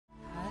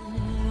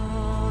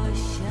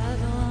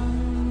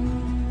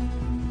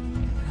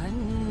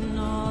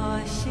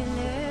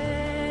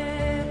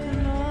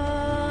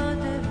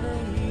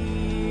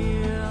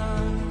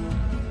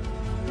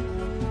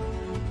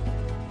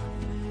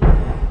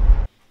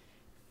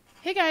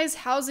Hey guys,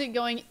 how's it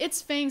going?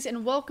 It's Fangs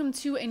and welcome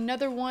to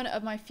another one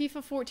of my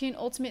FIFA 14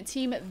 Ultimate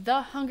Team,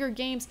 The Hunger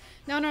Games.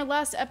 Now in our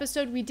last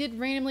episode, we did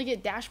randomly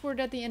get dashboarded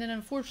at the end and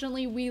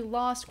unfortunately we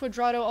lost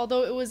Quadrado.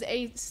 Although it was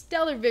a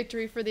stellar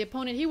victory for the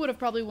opponent, he would have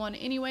probably won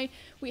anyway.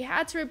 We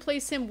had to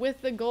replace him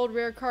with the gold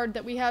rare card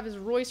that we have is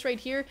Royce right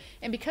here.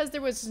 And because there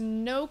was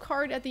no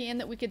card at the end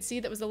that we could see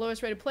that was the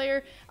lowest rated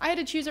player, I had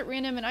to choose at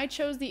random and I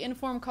chose the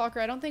informed Caulker.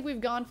 I don't think we've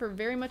gone for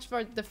very much of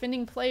our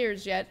defending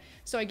players yet.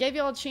 So I gave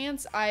y'all a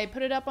chance. I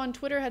put it up on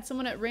Twitter, had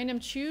someone at random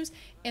choose,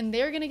 and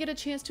they're going to get a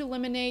chance to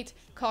eliminate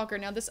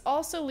Caulker. Now this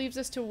also leaves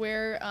us to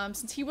where,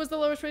 since he was the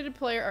lowest rated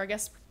player, or I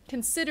guess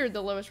considered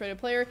the lowest rated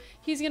player,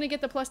 he's going to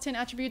get the plus 10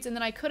 attributes, and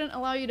then I couldn't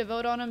allow you to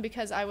vote on him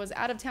because I was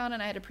out of town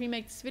and I had to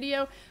pre-make this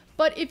video.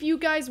 But if you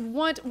guys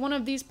want one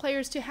of these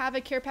players to have a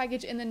care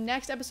package in the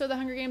next episode of the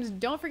Hunger Games,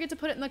 don't forget to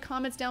put it in the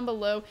comments down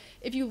below.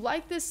 If you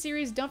like this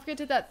series, don't forget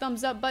to hit that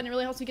thumbs up button. It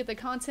really helps me get the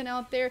content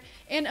out there.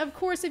 And of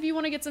course, if you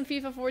want to get some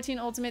FIFA 14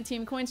 Ultimate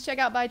Team coins, check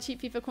out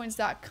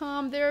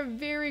buycheapfifacoins.com. They're a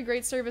very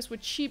great service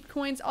with cheap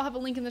coins. I'll have a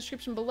link in the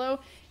description below.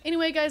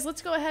 Anyway, guys,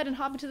 let's go ahead and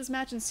hop into this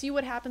match and see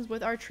what happens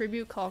with our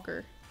tribute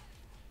Caulker.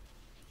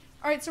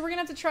 Alright, so we're gonna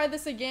have to try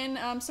this again.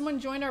 Someone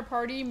joined our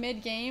party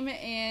mid-game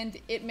and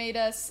it made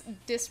us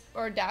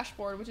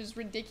dashboard, which is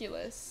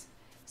ridiculous.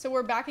 So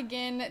we're back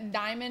again,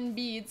 diamond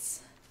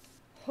beats.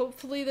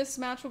 Hopefully this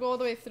match will go all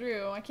the way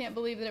through. I can't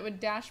believe that it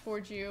would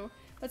dashboard you.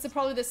 That's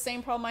probably the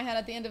same problem I had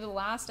at the end of the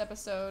last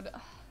episode.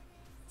 Ugh,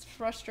 it's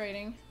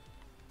frustrating.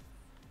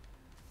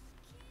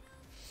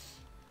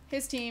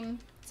 His team,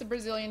 it's a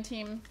Brazilian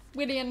team.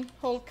 William,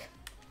 Hulk,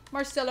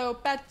 Marcelo,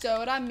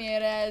 Pacho,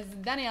 Ramirez,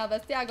 Daniel,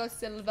 Thiago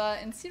Silva,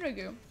 and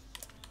Sirigu.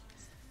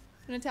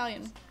 An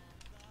Italian.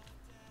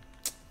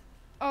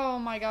 Oh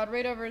my god,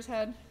 right over his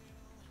head.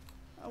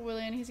 Oh,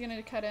 William, he's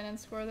gonna cut in and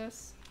score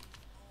this.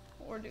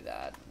 Or do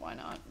that. Why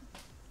not?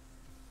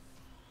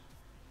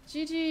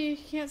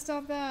 GG, can't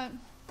stop that.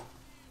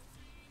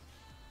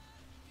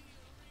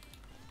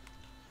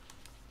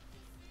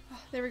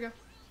 Oh, there we go.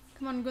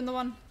 Come on,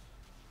 Gundawan.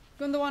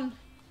 Gundawan.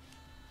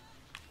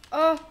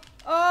 Oh,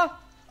 oh!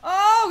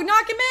 Oh,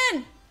 knock him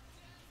in!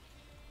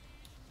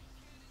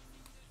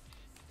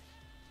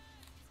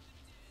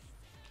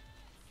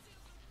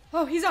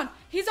 Oh, he's on.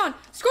 He's on.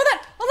 Score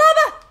that!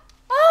 Alaba!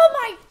 Oh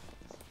my...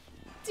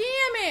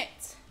 Damn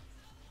it!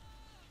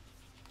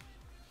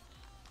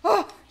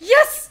 Oh,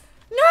 yes!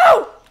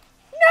 No!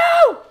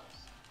 No!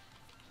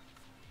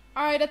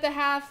 Alright, at the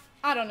half,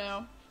 I don't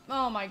know.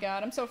 Oh my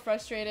god, I'm so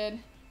frustrated.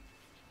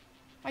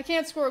 I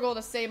can't score a goal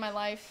to save my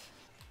life.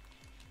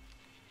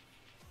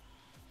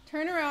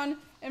 Turn around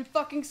and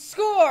fucking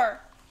score!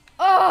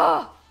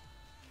 Ugh!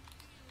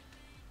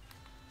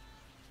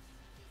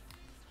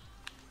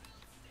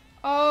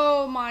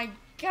 Oh my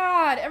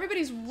god,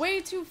 everybody's way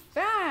too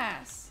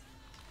fast.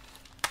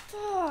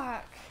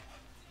 Fuck.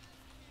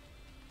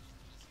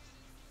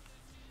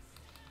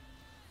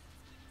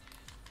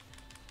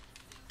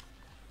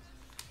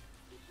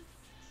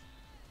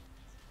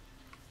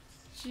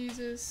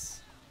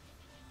 Jesus.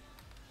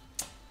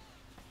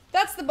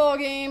 That's the ball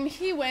game.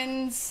 He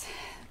wins.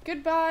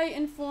 Goodbye,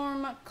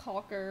 Inform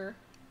Caulker.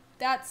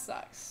 That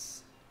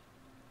sucks.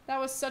 That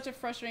was such a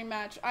frustrating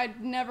match.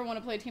 I'd never want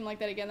to play a team like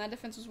that again. That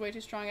defense was way too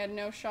strong. I had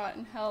no shot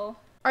in hell.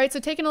 Alright, so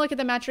taking a look at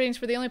the match ratings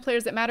for the only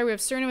players that matter, we have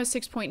Cerno with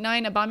 6.9,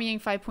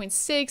 Aubameyang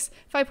 5.6,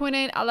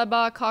 5.8,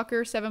 Alaba,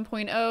 Caulker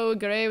 7.0,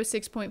 Gray with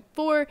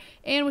 6.4,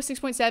 and with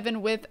 6.7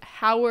 with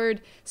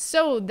Howard.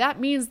 So that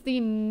means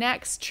the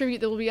next tribute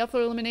that will be up for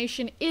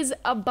elimination is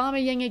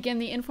Aubameyang again.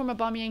 The Inform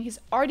Aubameyang has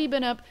already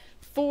been up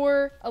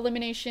for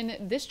elimination.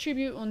 This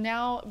tribute will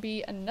now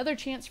be another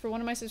chance for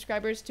one of my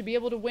subscribers to be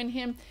able to win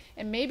him,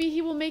 and maybe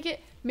he will make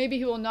it, maybe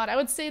he will not. I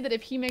would say that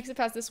if he makes it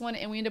past this one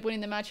and we end up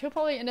winning the match, he'll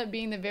probably end up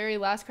being the very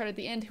last card at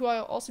the end, who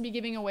I'll also be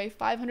giving away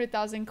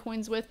 500,000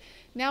 coins with.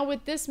 Now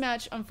with this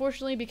match,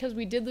 unfortunately, because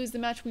we did lose the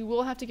match, we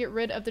will have to get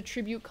rid of the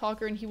tribute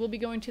Caulker, and he will be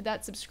going to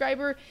that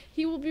subscriber.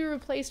 He will be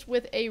replaced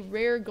with a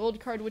rare gold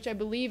card, which I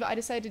believe I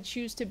decided to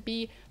choose to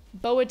be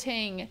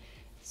BOATENG.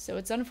 So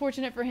it's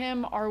unfortunate for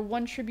him. Our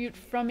one tribute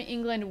from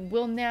England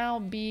will now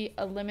be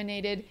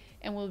eliminated,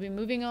 and we'll be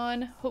moving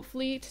on,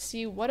 hopefully, to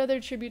see what other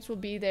tributes will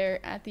be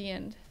there at the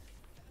end.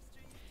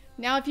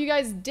 Now, if you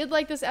guys did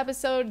like this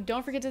episode,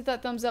 don't forget to hit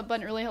that thumbs up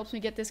button. It really helps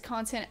me get this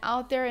content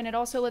out there, and it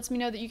also lets me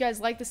know that you guys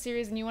like the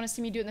series and you want to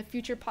see me do it in the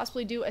future,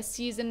 possibly do a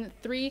season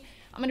 3.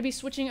 I'm going to be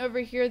switching over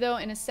here, though,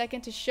 in a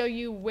second to show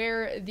you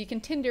where the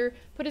contender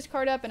put his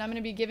card up, and I'm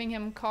going to be giving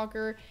him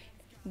Caulker.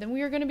 Then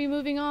we are going to be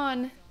moving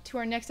on to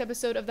our next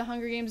episode of the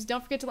Hunger Games.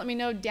 Don't forget to let me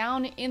know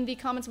down in the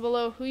comments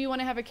below who you want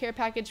to have a care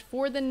package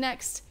for the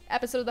next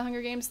episode of the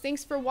Hunger Games.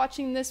 Thanks for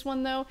watching this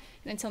one, though,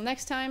 and until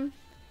next time,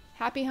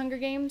 happy Hunger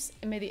Games,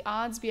 and may the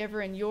odds be ever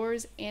in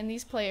yours and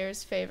these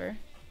players' favor.